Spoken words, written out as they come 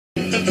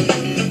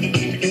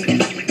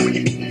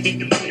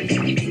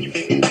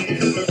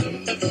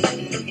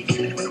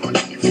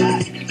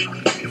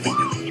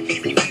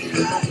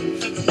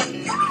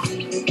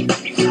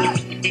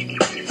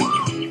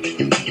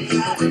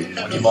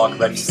on,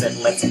 ready, set,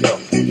 let's go.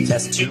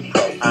 Test 2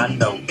 Pro, I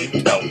know,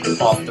 you know.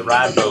 Off the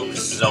ride road,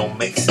 zone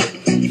mix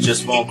it.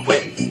 Just won't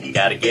quit,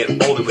 gotta get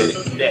older with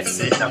it. That's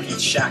it, now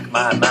heat shock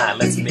my mind.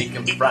 Let's make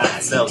them fry,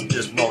 cells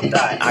just won't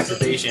die.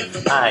 Oxidation,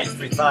 I,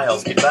 3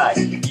 thiles, goodbye.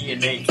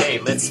 DNA K,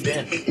 let's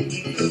spin.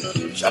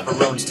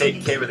 Chaperones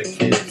take care of the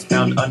kids,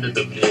 found under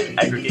the mid,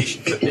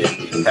 aggregation forbid.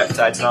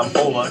 Peptides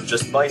non-polar,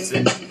 just bites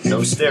it. No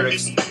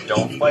sterics,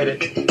 don't fight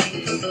it.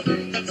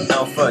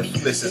 Alpha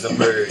helices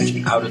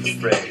emerge out of the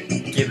fray.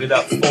 Give it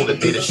up, fold it,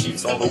 beta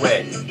sheets all the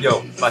way.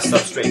 Yo, my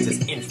substrate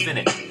is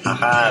infinite.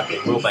 Haha, big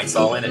Wilbanks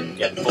all in it.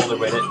 Getting folder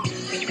with it.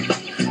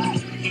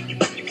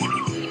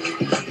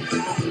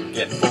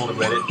 Getting folder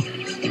with it.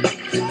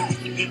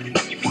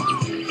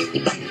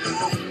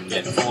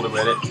 Getting folder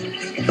with it.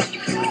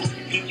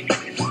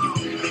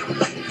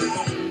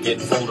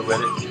 Getting folder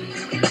with it.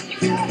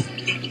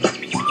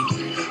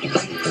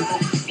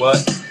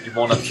 What? You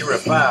wanna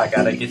purify,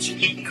 gotta get your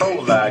E.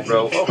 coli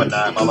grow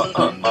overnight. Mama,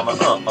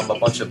 I'm a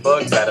bunch of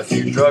bugs, add a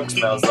few drugs,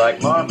 smells like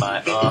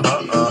Marmite.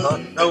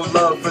 No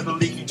love for the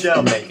leaky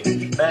gel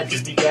making. Man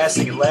just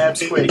degassing and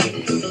labs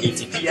quaking.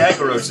 ATP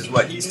agarose is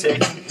what he's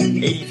taking.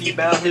 ADP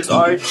bound, his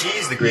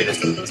RG's the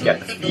greatest. He's got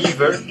the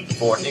fever,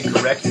 born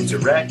incorrect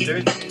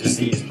interactor,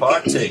 disease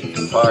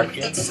partaking,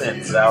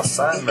 Parkinson's,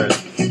 Alzheimer's.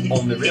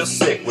 Only real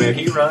sick where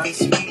he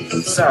runs.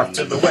 South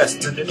to the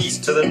west, to the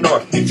east, to the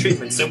north. New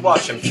treatments and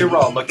watch him cure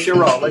all.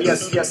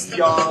 Yes,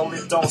 y'all,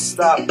 it don't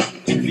stop.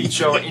 In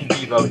vitro or in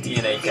vivo,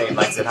 DNA K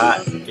likes it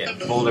hot. Getting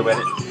folder with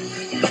it.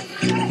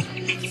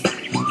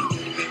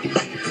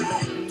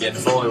 Getting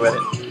folder with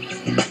it.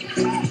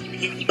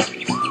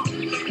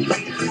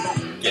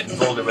 Getting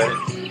folder with it.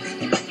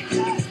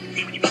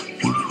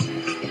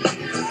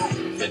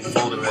 Getting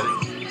folder with it.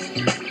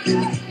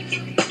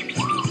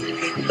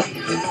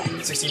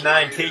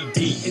 69 KD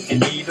if you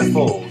need a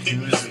fold.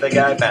 Use the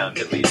guy bound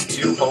at least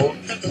 2 hold.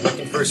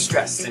 Looking for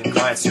stress,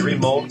 inclined to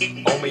remold.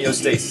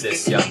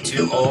 Homeostasis, young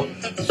too old.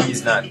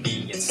 He's not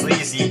being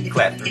sleazy.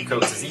 Clap through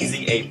coats is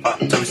easy.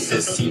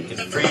 Apoptosis, he can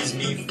freeze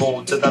me.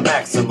 Fold to the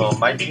maximum.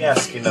 Might be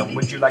asking him,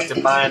 would you like to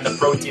bind the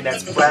protein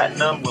that's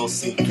platinum? Will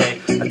CK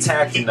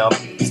attacking him.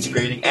 He's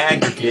degrading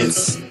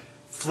aggregates.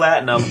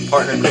 Platinum,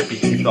 partner Grippy,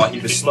 you thought he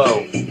was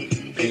slow.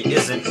 But he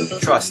isn't.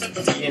 Trust,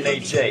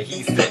 DNA J,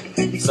 he fit.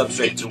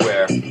 Substrate to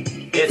where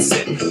it's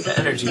it. The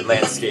energy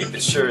landscape,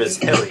 it sure is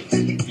hilly.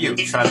 You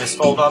try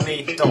misfold on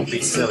me? Don't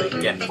be silly.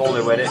 Getting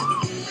folder with it.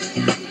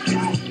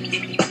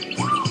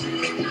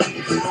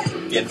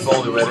 Getting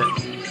folder with it.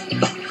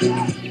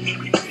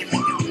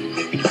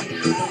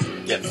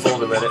 Getting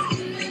folder with it.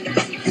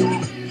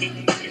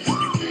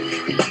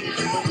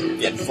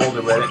 Getting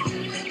folder with it.